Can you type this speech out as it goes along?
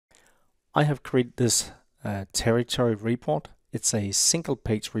I have created this territory report. It's a single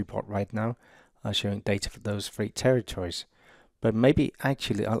page report right now, showing data for those three territories. But maybe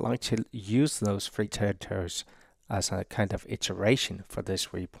actually I'd like to use those three territories as a kind of iteration for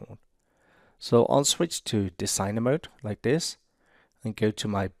this report. So I'll switch to designer mode like this and go to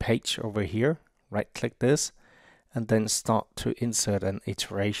my page over here, right click this, and then start to insert an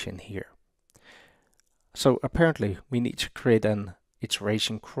iteration here. So apparently we need to create an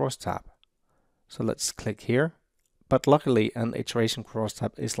iteration crosstab. So let's click here. But luckily an iteration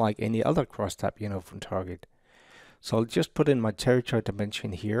crosstab is like any other crosstab, from Target. So I'll just put in my territory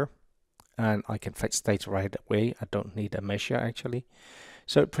dimension here, and I can fetch data right away. I don't need a measure actually.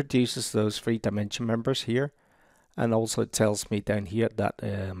 So it produces those three dimension members here, and also it tells me down here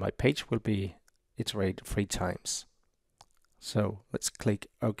that my page will be iterated 3 times. So let's click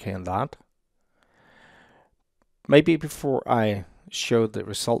OK on that. Maybe before I show the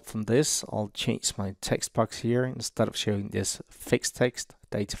result from this, I'll change my text box here. Instead of showing this fixed text,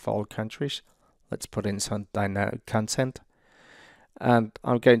 data for all countries, let's put in some dynamic content. And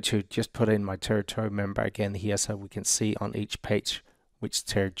I'm going to just put in my territory member again here so we can see on each page which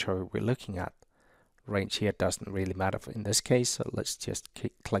territory we're looking at. Range here doesn't really matter in this case, so let's just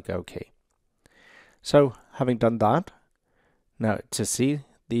click OK. So having done that, now to see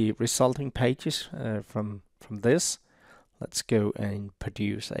the resulting pages from this, let's go and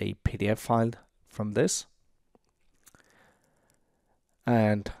produce a PDF file from this.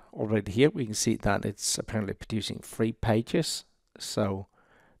 And already here we can see that it's apparently producing 3 pages. So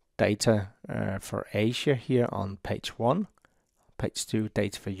data for Asia here on page 1, page 2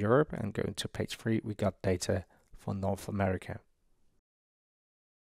 data for Europe, and going to page 3 we got data for North America.